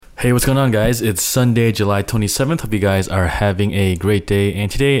Hey, what's going on, guys? It's Sunday, July 27th. Hope you guys are having a great day. And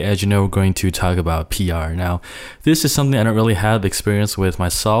today, as you know, we're going to talk about PR. Now, this is something I don't really have experience with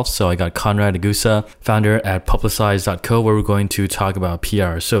myself. So I got Conrad Agusa, founder at Publicize.co, where we're going to talk about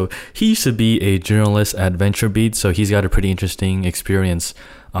PR. So he used to be a journalist at VentureBeat. So he's got a pretty interesting experience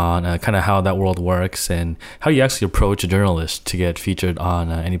on kind of how that world works and how you actually approach a journalist to get featured on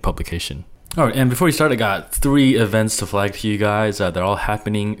any publication. All right, and before we start, I got 3 events to flag to you guys. They're all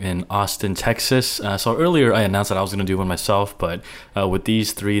happening in Austin, Texas. So earlier I announced that I was going to do one myself, but with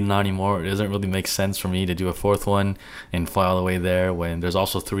these 3 not anymore, it doesn't really make sense for me to do a 4th one and fly all the way there when there's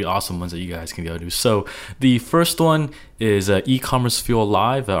also 3 awesome ones that you guys can go to. So the first one is E-Commerce Fuel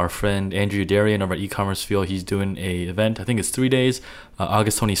Live. Our friend Andrew Darian over at E-Commerce Fuel, he's doing a event. I think it's 3 days,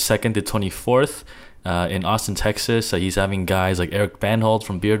 August 22nd to 24th. In Austin, Texas. He's having guys like Eric Bandhold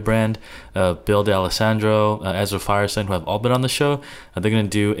from Beard Brand, Bill D'Alessandro, Ezra Firestone, who have all been on the show. They're going to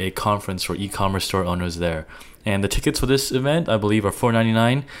do a conference for e-commerce store owners there. And the tickets for this event, I believe, are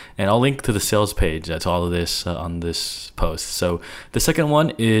 $4.99. And I'll link to the sales page to all of this on this post. So the second one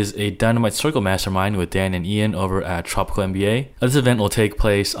is a Dynamite Circle Mastermind with Dan and Ian over at Tropical MBA. This event will take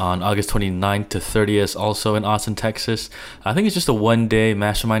place on August 29th to 30th, also in Austin, Texas. I think it's just a one-day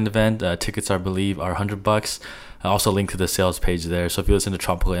mastermind event. Tickets, I believe, are $100. I also link to the sales page there. So if you listen to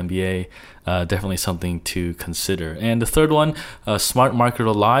Tropical MBA, definitely something to consider. And the third one, Smart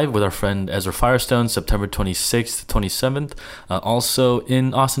Marketer Live with our friend Ezra Firestone, September 26th to 27th. Also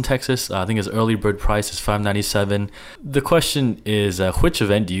in Austin, Texas. I think his early bird price is $597. The question is, which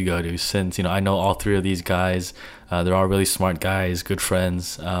event do you go to? Since I know all 3 of these guys. They're all really smart guys, good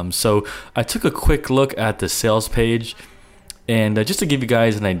friends. So I took a quick look at the sales page. And just to give you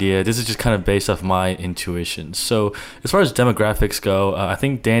guys an idea, this is just kind of based off my intuition. So as far as demographics go, I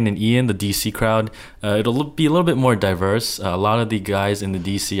think Dan and Ian, the DC crowd, it'll be a little bit more diverse. A lot of the guys in the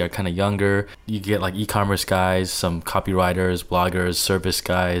DC are kind of younger. You get like e-commerce guys, some copywriters, bloggers, service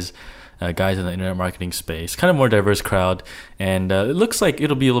guys, guys in the internet marketing space. Kind of more diverse crowd. And it looks like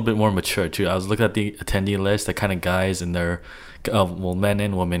it'll be a little bit more mature too. I was looking at the attendee list, the kind of guys in their, men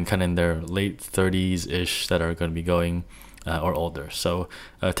and women, kind of in their late 30s-ish that are going to be going. Or older. So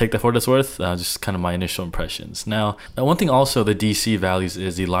take that for what it's worth, just kind of my initial impressions. Now, one thing also the DC values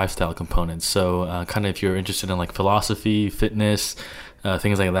is the lifestyle component. So kind of if you're interested in like philosophy, fitness,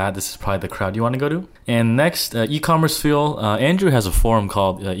 things like that, this is probably the crowd you want to go to. And next, E-Commerce Fuel. Andrew has a forum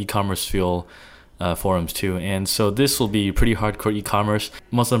called E-Commerce Fuel forums too, and so this will be pretty hardcore e-commerce.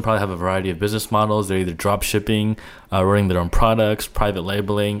 Most of them probably have a variety of business models. They're either drop shipping, running their own products, private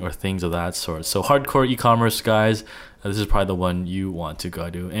labeling, or things of that sort. So hardcore e-commerce guys, this is probably the one you want to go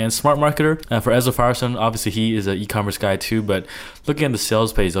to. And Smart Marketer, for Ezra Firestone, obviously he is an e-commerce guy too, but looking at the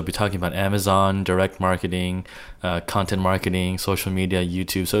sales page, they'll be talking about Amazon, direct marketing, content marketing, social media,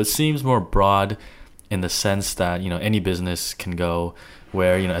 YouTube. So it seems more broad in the sense that, any business can go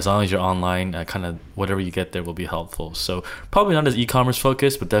where, as long as you're online, kind of whatever you get there will be helpful. So probably not as e-commerce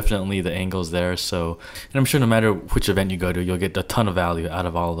focused, but definitely the angle's there. So, and I'm sure no matter which event you go to, you'll get a ton of value out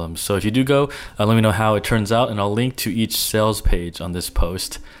of all of them. So if you do go, let me know how it turns out, and I'll link to each sales page on this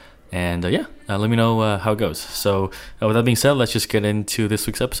post. And let me know how it goes. So with that being said, let's just get into this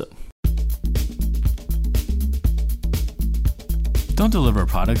week's episode. Don't deliver a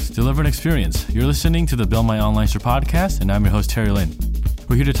product, deliver an experience. You're listening to the Build My Online Store podcast, and I'm your host, Terry Lin.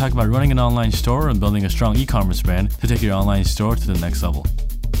 We're here to talk about running an online store and building a strong e-commerce brand to take your online store to the next level.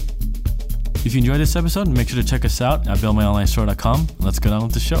 If you enjoyed this episode, make sure to check us out at buildmyonlinestore.com. Let's get on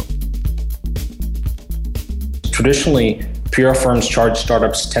with the show. Traditionally, PR firms charge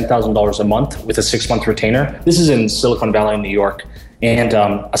startups $10,000 a month with a 6-month retainer. This is in Silicon Valley in New York. And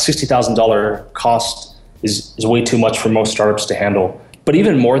a $60,000 cost is way too much for most startups to handle. But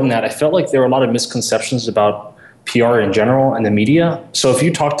even more than that, I felt like there were a lot of misconceptions about PR in general and the media. So if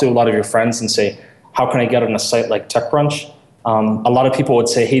you talk to a lot of your friends and say, how can I get on a site like TechCrunch? A lot of people would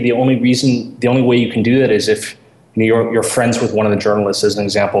say, hey, the only way you can do that is if you're friends with one of the journalists, as an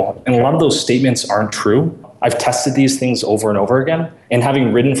example. And a lot of those statements aren't true. I've tested these things over and over again. And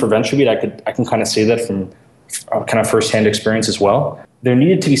having written for VentureBeat, I can kind of say that from kind of firsthand experience as well. There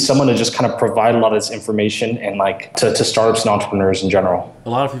needed to be someone to just kind of provide a lot of this information and to startups and entrepreneurs in general. A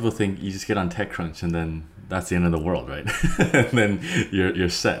lot of people think you just get on TechCrunch and then that's the end of the world, right? And then you're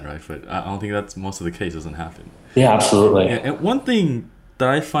set, right? But I don't think that's most of the case. Doesn't happen. Yeah, absolutely. And one thing that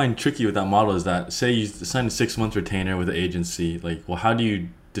I find tricky with that model is that, say you sign a 6-month retainer with an agency, how do you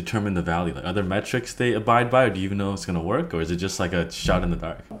determine the value? Are there metrics they abide by, or do you even know it's going to work, or is it just like a shot in the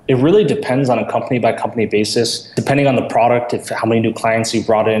dark? It really depends on a company by company basis, depending on the product, how many new clients you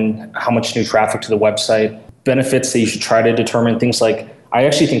brought in, how much new traffic to the website, benefits that you should try to determine, things like I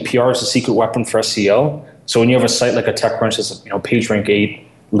actually think PR is a secret weapon for SEO. So when you have a site like a TechCrunch that's PageRank 8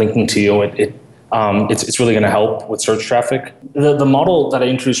 linking to you, it's really going to help with search traffic. The model that I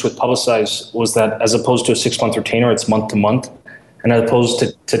introduced with Publicize was that as opposed to a 6-month retainer, it's month to month, and as opposed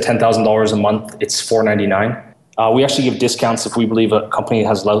to $10,000 a month, it's $499. We actually give discounts if we believe a company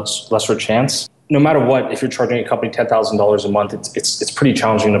has lesser chance. No matter what, if you're charging a company $10,000 a month, it's pretty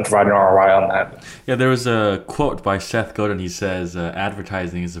challenging to provide an ROI on that. Yeah, there was a quote by Seth Godin. He says,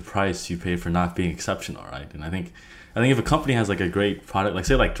 "Advertising is the price you pay for not being exceptional." Right, and I think if a company has like a great product, like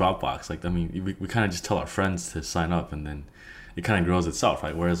say like Dropbox, like I mean, we kind of just tell our friends to sign up, and then it kind of grows itself,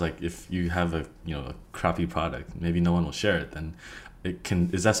 right? Whereas like if you have a crappy product, maybe no one will share it. Then it can.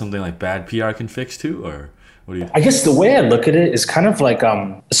 Is that something like bad PR can fix too, or? I guess the way I look at it is kind of like,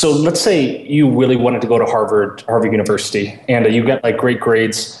 so let's say you really wanted to go to Harvard University, and you get like great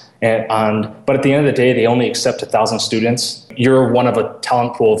grades, but at the end of the day, they only accept 1,000 students. You're one of a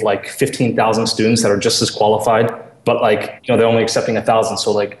talent pool of like 15,000 students that are just as qualified, but like, they're only accepting 1,000.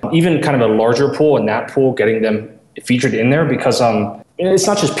 So like even kind of a larger pool, and that pool, getting them featured in there, because it's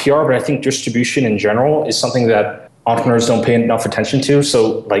not just PR, but I think distribution in general is something that entrepreneurs don't pay enough attention to.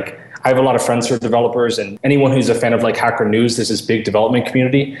 So like, I have a lot of friends who are developers, and anyone who's a fan of like Hacker News, there's this big development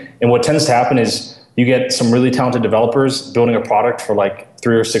community. And what tends to happen is you get some really talented developers building a product for like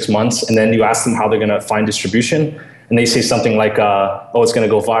 3 or 6 months, and then you ask them how they're going to find distribution, and they say something like, it's going to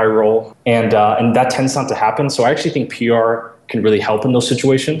go viral. And that tends not to happen. So I actually think PR can really help in those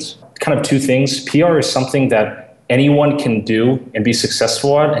situations. Kind of two things. PR is something that anyone can do and be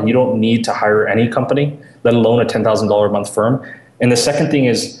successful at, and you don't need to hire any company, let alone a $10,000 a month firm. And the second thing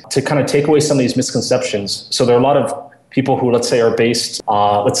is to kind of take away some of these misconceptions. So there are a lot of people who, let's say, are based,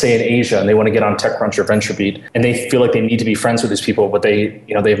 let's say in Asia, and they want to get on TechCrunch or VentureBeat, and they feel like they need to be friends with these people, but they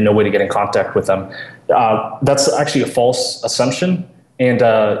have no way to get in contact with them. That's actually a false assumption. And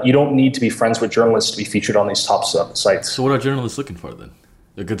you don't need to be friends with journalists to be featured on these top sites. So what are journalists looking for then?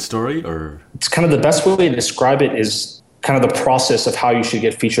 A good story, or? It's kind of the best way to describe it is kind of the process of how you should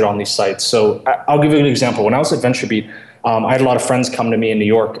get featured on these sites. So I'll give you an example. When I was at VentureBeat, I had a lot of friends come to me in New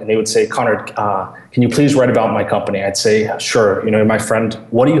York, and they would say, "Conrad, can you please write about my company?" I'd say, "Sure. My friend,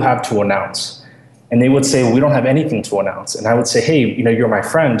 what do you have to announce?" And they would say, "We don't have anything to announce." And I would say, "Hey, you're my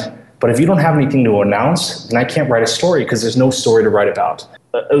friend, but if you don't have anything to announce, then I can't write a story because there's no story to write about."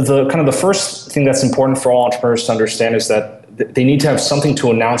 The first thing that's important for all entrepreneurs to understand is that they need to have something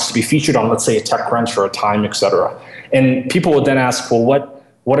to announce to be featured on, let's say, a TechCrunch or a Time, et cetera. And people would then ask, well,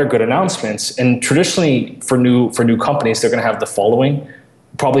 what are good announcements? And traditionally for new companies, they're going to have the following.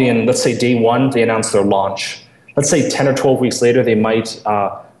 Probably in, let's say, day one, they announce their launch. Let's say 10 or 12 weeks later, they might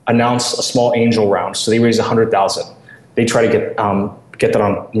announce a small angel round. So they raise 100,000. They try to get that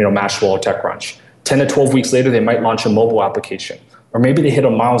on Mashable or TechCrunch. 10 to 12 weeks later, they might launch a mobile application. Or maybe they hit a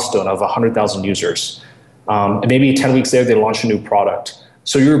milestone of 100,000 users. And maybe 10 weeks later, they launch a new product.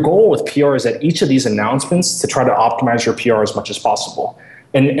 So your goal with PR is at each of these announcements to try to optimize your PR as much as possible.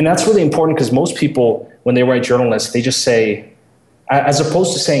 And that's really important because most people, when they write journalists, they just say, as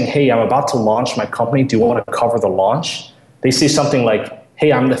opposed to saying, "Hey, I'm about to launch my company. Do you want to cover the launch?" They say something like,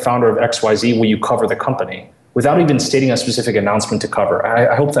 "Hey, I'm the founder of XYZ. Will you cover the company?" Without even stating a specific announcement to cover.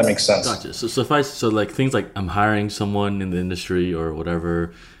 I hope that makes sense. Gotcha. So like things like I'm hiring someone in the industry or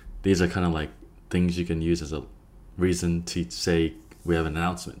whatever, these are kind of like things you can use as a reason to say we have an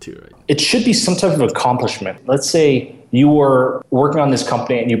announcement too, right? It should be some type of accomplishment. Let's say you were working on this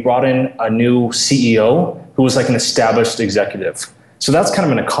company and you brought in a new CEO who was like an established executive. So that's kind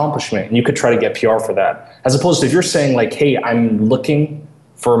of an accomplishment, and you could try to get PR for that. As opposed to if you're saying like, "Hey, I'm looking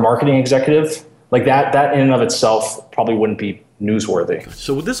for a marketing executive," like that in and of itself probably wouldn't be newsworthy.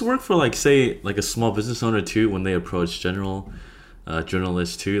 So would this work for like, say, like a small business owner too, when they approach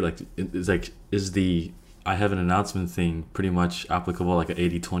journalists too? Like, is the I have an announcement thing pretty much applicable, like an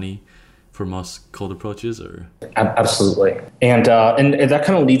 80-20 for most cold approaches, or? Absolutely. And that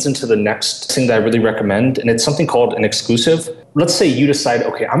kind of leads into the next thing that I really recommend, and it's something called an exclusive. Let's say you decide,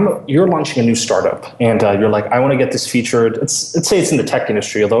 okay, you're launching a new startup, and you're like, I want to get this featured. Let's say it's in the tech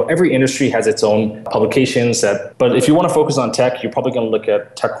industry, although every industry has its own publications. But if you want to focus on tech, you're probably going to look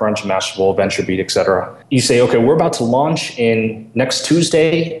at TechCrunch, Mashable, VentureBeat, et cetera. You say, okay, we're about to launch in next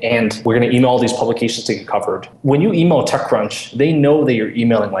Tuesday, and we're going to email all these publications to get covered. When you email TechCrunch, they know that you're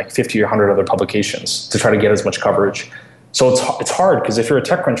emailing like 50 or 100 other publications to try to get as much coverage. So it's hard because if you're a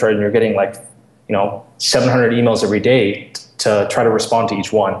TechCrunch writer and you're getting like 700 emails every day to try to respond to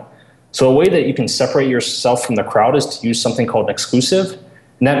each one. So a way that you can separate yourself from the crowd is to use something called an exclusive.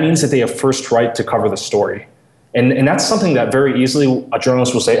 And that means that they have first right to cover the story. And that's something that very easily a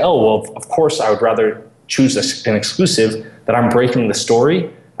journalist will say, oh, well, of course, I would rather choose an exclusive, that I'm breaking the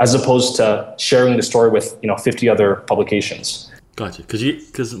story as opposed to sharing the story with 50 other publications. Gotcha.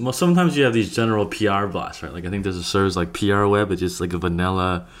 Because sometimes you have these general PR blasts, right? Like I think there's a service like PR Web, it's just like a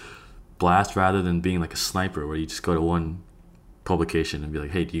vanilla blast rather than being like a sniper where you just go to one publication and be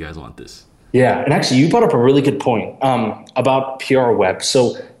like, hey, do you guys want this? Yeah, and actually you brought up a really good point about PR Web.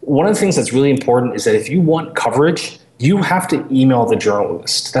 So one of the things that's really important is that if you want coverage, you have to email the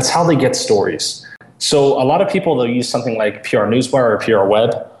journalist. That's how they get stories. So a lot of people, they'll use something like PR Newswire or PR Web,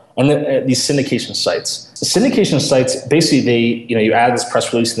 and then these syndication sites. The syndication sites, basically you add this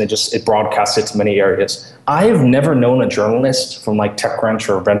press release and it broadcasts it to many areas. I have never known a journalist from like TechCrunch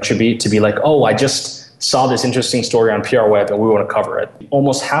or VentureBeat to be like, oh, I just saw this interesting story on PR Web and we want to cover it.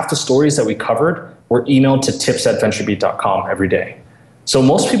 Almost half the stories that we covered were emailed to tips@venturebeat.com every day. So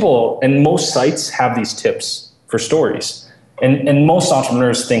most people and most sites have these tips for stories. And most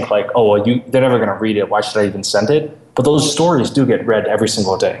entrepreneurs think like, oh, well, they're never going to read it. Why should I even send it? But those stories do get read every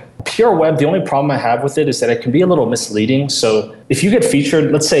single day. PR Web, the only problem I have with it is that it can be a little misleading. So if you get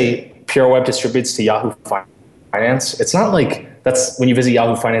featured, let's say PR Web distributes to Yahoo Finance, it's not like that's when you visit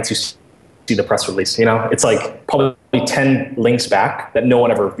Yahoo Finance, you see the press release. It's like probably 10 links back that no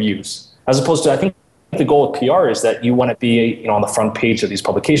one ever views. As opposed to, I think the goal of PR is that you want to be on the front page of these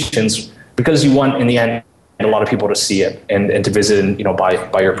publications because you want, in the end, a lot of people to see it and to visit and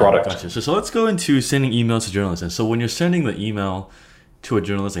buy your product. Gotcha. So let's go into sending emails to journalists. And so when you're sending the email to a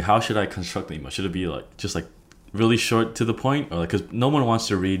journalist, like how should I construct the email? Should it be like just like really short to the point, or like because no one wants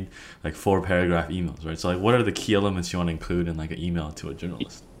to read like 4-paragraph emails, right? So like what are the key elements you want to include in like an email to a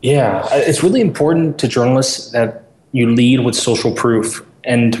journalist? Yeah, it's really important to journalists that you lead with social proof.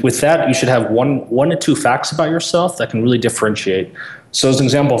 And with that, you should have one to two facts about yourself that can really differentiate. So as an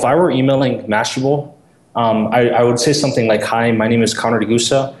example, if I were emailing Mashable, I would say something like, hi, my name is Conrad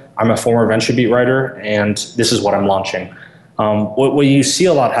Gusa. I'm a former VentureBeat writer, and this is what I'm launching. What you see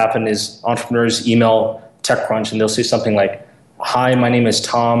a lot happen is entrepreneurs email TechCrunch, and they'll say something like, hi, my name is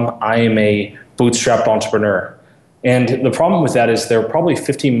Tom. I am a bootstrapped entrepreneur. And the problem with that is there are probably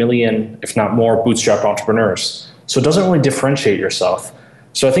 50 million, if not more, bootstrapped entrepreneurs. So it doesn't really differentiate yourself.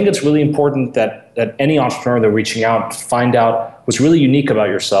 So I think it's really important that any entrepreneur that's reaching out find out what's really unique about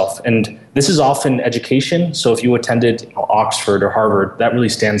yourself. And this is often education. So if you attended Oxford or Harvard, that really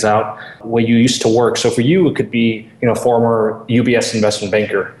stands out. Where you used to work. So for you, it could be former UBS investment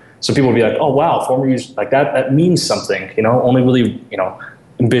banker. So people will be like, oh wow, former like that means something. Only really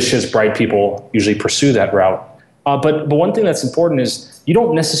ambitious, bright people usually pursue that route. But one thing that's important is you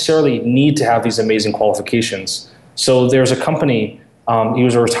don't necessarily need to have these amazing qualifications. So there's a company. He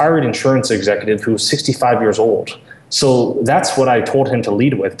was a retired insurance executive who was 65 years old. So that's what I told him to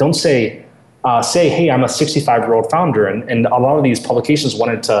lead with. Don't say, hey, I'm a 65-year-old founder. And a lot of these publications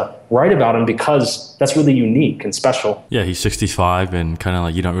wanted to write about him because that's really unique and special. Yeah, he's 65 and kind of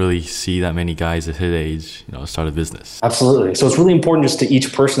like you don't really see that many guys at his age, start a business. Absolutely. So it's really important just to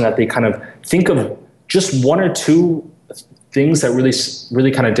each person that they kind of think of just one or two things that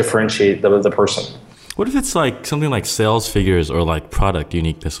really kind of differentiate the person. What if it's like something like sales figures or like product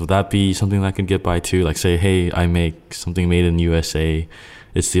uniqueness? Would that be something that I could get by too? Like say, hey, I make something made in the USA.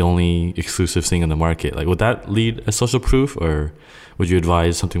 It's the only exclusive thing in the market. Like would that lead as social proof, or would you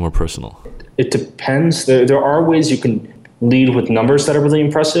advise something more personal? It depends. There are ways you can lead with numbers that are really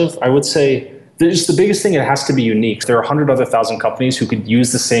impressive. I would say the biggest thing, it has to be unique. There are 100,000 companies who could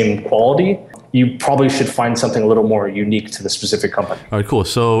use the same quality. You probably should find something a little more unique to the specific company. All right, cool.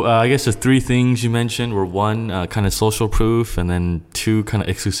 So I guess the three things you mentioned were one, kind of social proof, and then two, kind of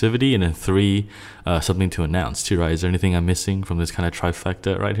exclusivity, and then three, something to announce too, right? Is there anything I'm missing from this kind of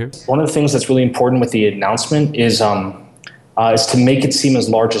trifecta right here? One of the things that's really important with the announcement is to make it seem as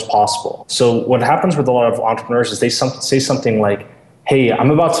large as possible. So what happens with a lot of entrepreneurs is they say something like, hey,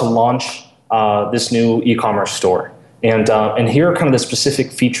 I'm about to launch this new e-commerce store. And here are kind of the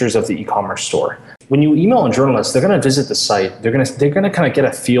specific features of the e-commerce store. When you email a journalist, they're going to visit the site. They're going to kind of get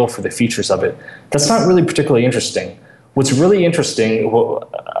a feel for the features of it. That's not really particularly interesting. What's really interesting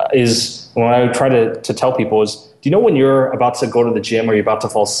is when I try to tell people is, do you know when you're about to go to the gym or you're about to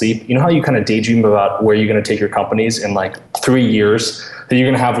fall asleep, you know how you kind of daydream about where you're going to take your companies in like 3 years, that you're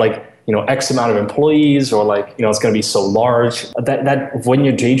going to have like, X amount of employees, or like, it's going to be so large that when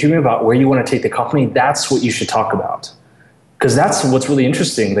you're daydreaming about where you want to take the company, that's what you should talk about. Because that's what's really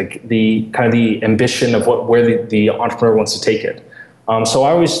interesting, like the kind of the ambition of where the entrepreneur wants to take it. So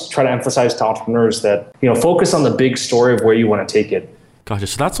I always try to emphasize to entrepreneurs that, focus on the big story of where you want to take it. Gotcha.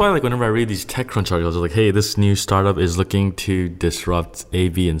 So that's why, like, whenever I read these TechCrunch articles, they're like, hey, this new startup is looking to disrupt A,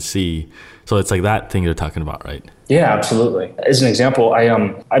 B, and C. So it's like that thing you're talking about, right? Yeah, absolutely. As an example,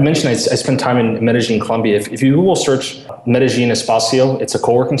 I mentioned I spent time in Medellin, Colombia. If you Google search Medellin Espacio, it's a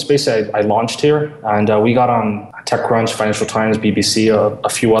co-working space I launched here, and we got on TechCrunch, Financial Times, BBC, a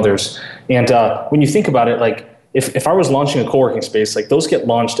few others. And when you think about it, like if I was launching a co-working space, like those get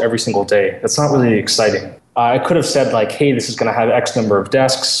launched every single day. That's not really exciting. I could have said like, hey, this is going to have X number of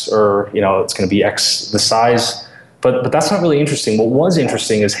desks, or it's going to be X the size, but that's not really interesting. What was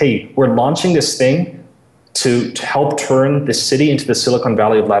interesting is, hey, we're launching this thing to help turn the city into the Silicon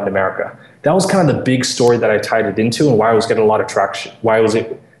Valley of Latin America. That was kind of the big story that I tied it into, and why I was getting a lot of traction, why I was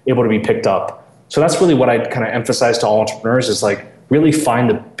able to be picked up. So that's really what I kind of emphasize to all entrepreneurs is like really find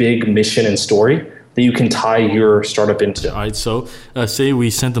the big mission and story that you can tie your startup into. All right, so say we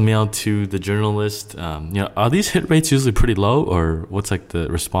sent the mail to the journalist. Are these hit rates usually pretty low, or what's like the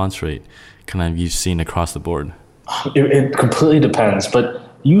response rate kind of you've seen across the board? It completely depends, but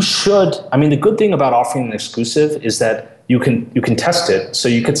you should. I mean, the good thing about offering an exclusive is that you can test it. So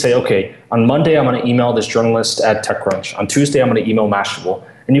you could say, okay, on Monday I'm going to email this journalist at TechCrunch. On Tuesday I'm going to email Mashable,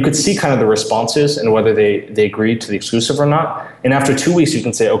 and you could see kind of the responses and whether they agreed to the exclusive or not. And after 2 weeks, you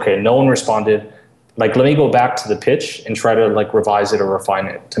can say, okay, no one responded. Like, let me go back to the pitch and try to like revise it or refine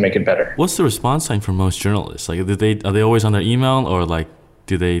it to make it better. What's the response time for most journalists? Like, are they always on their email, or like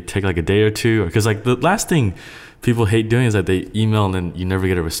do they take like a day or two? Because like the last thing people hate doing is that they email and then you never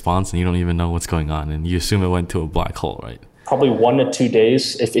get a response and you don't even know what's going on and you assume it went to a black hole, right? Probably 1 to 2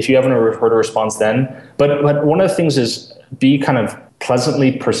 days if you haven't heard a response then. But one of the things is be kind of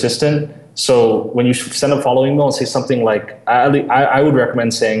pleasantly persistent. So when you send a follow email and say something like, I would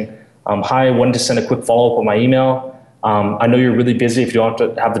recommend saying, hi, I wanted to send a quick follow-up on my email. I know you're really busy. If you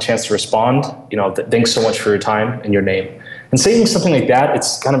don't have the chance to respond, thanks so much for your time and your name. And saying something like that,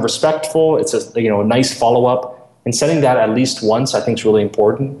 it's kind of respectful. It's a nice follow-up. And sending that at least once, I think, is really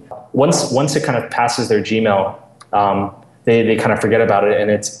important. Once it kind of passes their Gmail, they kind of forget about it,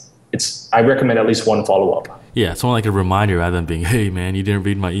 and it's. I recommend at least one follow-up. Yeah, it's more like a reminder rather than being, hey man, you didn't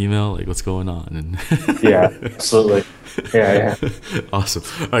read my email, like what's going on? And yeah, absolutely. Yeah. Awesome.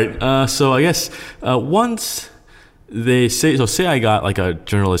 All right. So I guess once they say I got like a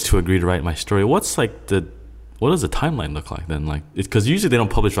journalist who agreed to write my story, what does the timeline look like then? Like, because usually they don't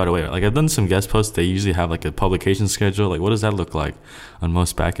publish right away. Like I've done some guest posts, they usually have like a publication schedule. Like, what does that look like on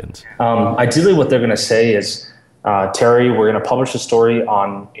most backends? Ideally, what they're going to say is, Terry, we're going to publish a story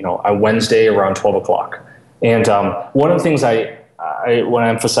on a Wednesday around 12 o'clock. And one of the things I want to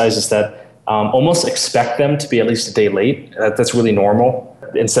emphasize is that almost expect them to be at least a day late. That's really normal.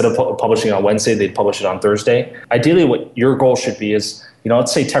 Instead of publishing on Wednesday, they'd publish it on Thursday. Ideally, what your goal should be is,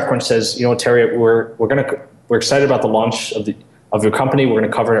 let's say TechCrunch says, Terry, we're excited about the launch of your company. We're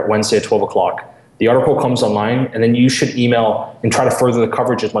going to cover it Wednesday at 12 o'clock. The article comes online, and then you should email and try to further the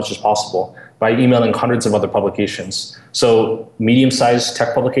coverage as much as possible by emailing hundreds of other publications. So medium-sized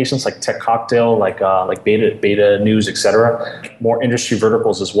tech publications like Tech Cocktail, like Beta News, etc. More industry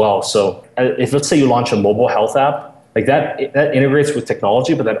verticals as well. So if let's say you launch a mobile health app, like that integrates with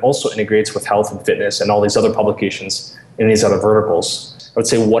technology, but that also integrates with health and fitness and all these other publications in these other verticals. I would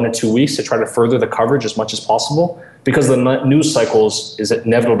say 1 to 2 weeks to try to further the coverage as much as possible, because the news cycles is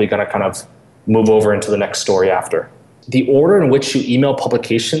inevitably going to kind of move over into the next story after. The order in which you email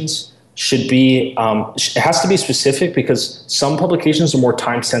publications should be, it has to be specific, because some publications are more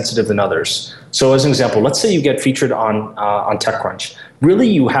time sensitive than others. So as an example, let's say you get featured on TechCrunch. Really,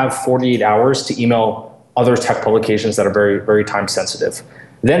 you have 48 hours to email other tech publications that are very, very time sensitive.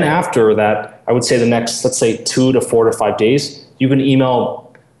 Then after that, I would say the next, let's say 2 to 4 to 5 days, you can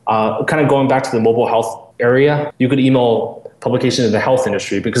email, kind of going back to the mobile health area, you could email publications in the health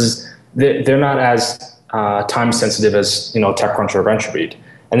industry, because they're not as time sensitive as TechCrunch or VentureBeat.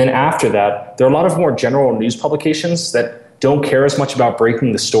 And then after that, there are a lot of more general news publications that don't care as much about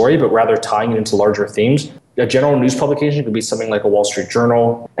breaking the story, but rather tying it into larger themes. A general news publication could be something like a Wall Street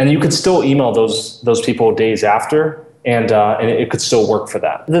Journal, and you could still email those people days after, and it could still work for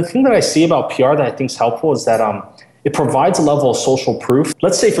that. The thing that I see about PR that I think is helpful is that it provides a level of social proof.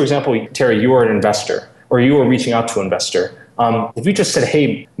 Let's say, for example, Terry, you are an investor, or you are reaching out to an investor. If you just said,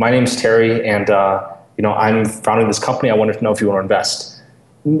 hey, my name's Terry, and I'm founding this company, I wanted to know if you want to invest.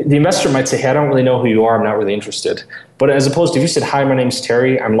 The investor might say, hey, I don't really know who you are, I'm not really interested. But as opposed to if you said, hi, my name's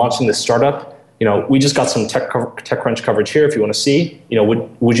Terry, I'm launching this startup, we just got some TechCrunch coverage here if you want to see,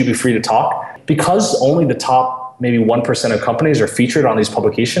 would you be free to talk? Because only the top maybe 1% of companies are featured on these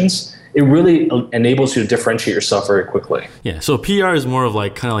publications, it really enables you to differentiate yourself very quickly. Yeah, so PR is more of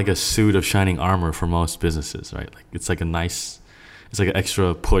like kind of like a suit of shining armor for most businesses, right? Like it's like a nice it's like an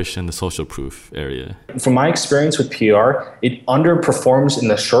extra push in the social proof area? From my experience with PR, it underperforms in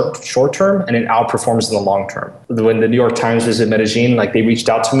the short term and it outperforms in the long term. When the New York Times visited Medellin, like they reached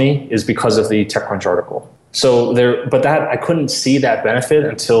out to me is because of the TechCrunch article. So but that I couldn't see that benefit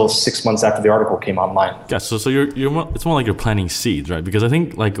until 6 months after the article came online. Yeah, so it's more like you're planting seeds, right? Because I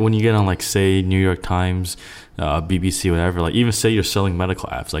think like when you get on like say New York Times, BBC, whatever, like even say you're selling medical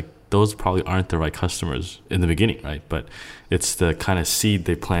apps, like those probably aren't the right customers in the beginning, right? But it's the kind of seed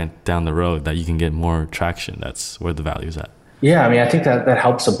they plant down the road that you can get more traction. That's where the value is at. Yeah, I mean, I think that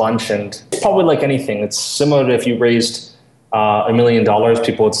helps a bunch, and it's probably like anything. It's similar to if you raised $1 million,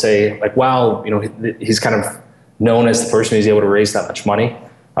 people would say like, wow, he's kind of known as the person who's able to raise that much money.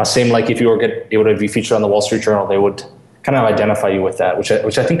 Same like if you were able to be featured on the Wall Street Journal, they would kind of identify you with that, which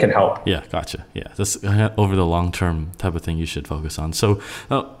I think can help. Yeah, gotcha. Yeah, that's over the long term type of thing you should focus on. So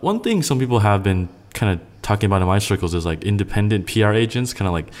one thing some people have been kind of talking about in my circles is like independent PR agents. Kind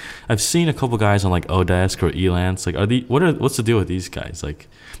of like I've seen a couple guys on like Odesk or Elance. Like, what's the deal with these guys? Like,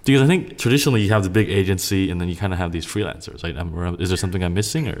 because I think traditionally you have the big agency and then you kind of have these freelancers. Right? Is there something I'm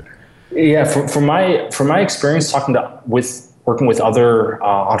missing or? Yeah, from my experience working with other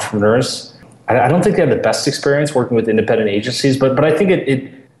entrepreneurs, I don't think they have the best experience working with independent agencies, but I think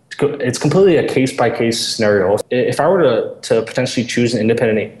it's completely a case-by-case scenario. If I were to potentially choose an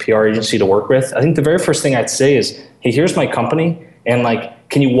independent PR agency to work with, I think the very first thing I'd say is, hey, here's my company, and like,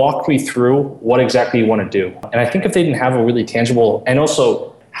 can you walk me through what exactly you want to do? And I think if they didn't have a really tangible, and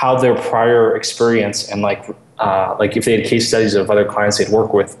also how their prior experience and like if they had case studies of other clients they'd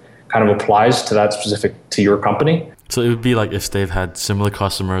work with kind of applies to that specific to your company. So it would be like if they've had similar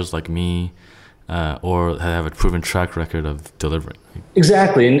customers like me, or have a proven track record of delivering.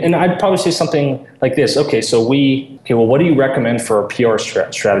 Exactly. And I'd probably say something like this. Okay, well, what do you recommend for a PR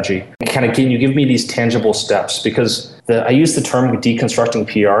strategy? Can you give me these tangible steps? Because I use the term deconstructing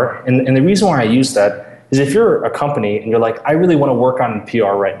PR. And the reason why I use that is if you're a company and you're like, I really want to work on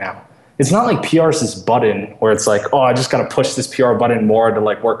PR right now. It's not like PR is this button where it's like, oh, I just got to push this PR button more to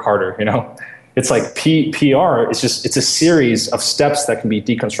like work harder, It's like PR, it's a series of steps that can be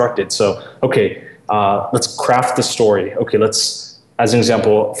deconstructed. So, okay, let's craft the story. Okay, let's, as an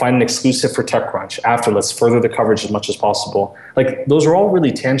example, find an exclusive for TechCrunch. After, let's further the coverage as much as possible. Like, those are all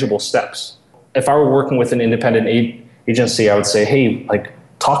really tangible steps. If I were working with an independent agency, I would say, hey, like,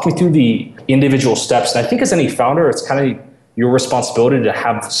 talk me through the individual steps. And I think as any founder, it's kind of your responsibility to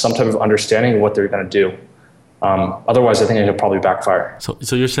have some type of understanding of what they're going to do. Otherwise, I think it could probably backfire. So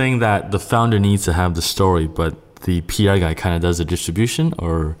you're saying that the founder needs to have the story, but the PR guy kind of does the distribution,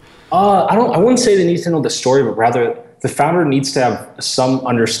 or? I wouldn't say they need to know the story, but rather the founder needs to have some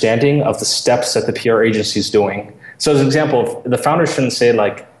understanding of the steps that the PR agency is doing. So as an example, the founder shouldn't say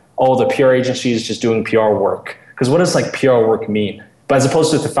like, oh, the PR agency is just doing PR work. Because what does like PR work mean? But as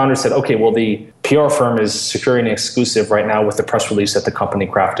opposed to if the founder said, okay, well, the PR firm is securing an exclusive right now with the press release that the company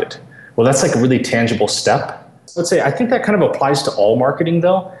crafted. Well, that's like a really tangible step. Let's say, I think that kind of applies to all marketing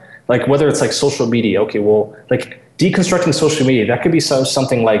though. Like whether it's like social media, okay, well, like deconstructing social media, that could be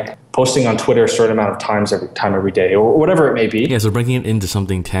something like posting on Twitter a certain amount of times every day or whatever it may be. Yeah, so bringing it into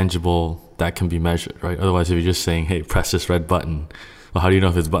something tangible that can be measured, right? Otherwise, if you're just saying, hey, press this red button, well, how do you know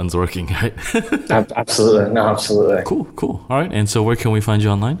if this button's working, right? Absolutely. No, absolutely. Cool. All right. And so where can we find you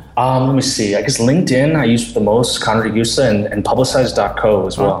online? Let me see. I guess LinkedIn I use the most, Conor DeGussa, and Publicize.co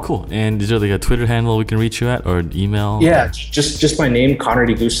as well. Oh, cool. And is there like a Twitter handle we can reach you at, or an email? Yeah, just my name, Conor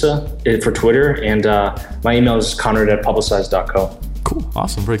DeGussa, for Twitter. And my email is conor@publicize.co. Cool.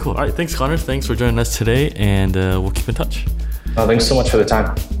 Awesome. Very cool. All right. Thanks, Conor. Thanks for joining us today. And we'll keep in touch. Thanks so much for the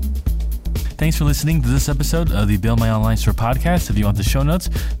time. Thanks for listening to this episode of the Build My Online Store podcast. If you want the show notes,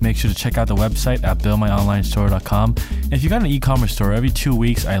 make sure to check out the website at buildmyonlinestore.com. And if you got an e-commerce store, every 2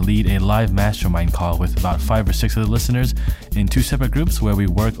 weeks I lead a live mastermind call with about 5 or 6 of the listeners in 2 separate groups where we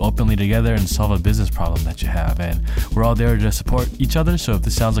work openly together and solve a business problem that you have. And we're all there to support each other. So if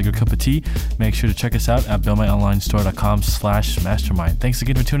this sounds like your cup of tea, make sure to check us out at buildmyonlinestore.com/mastermind. Thanks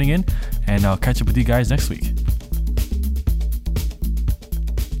again for tuning in, and I'll catch up with you guys next week.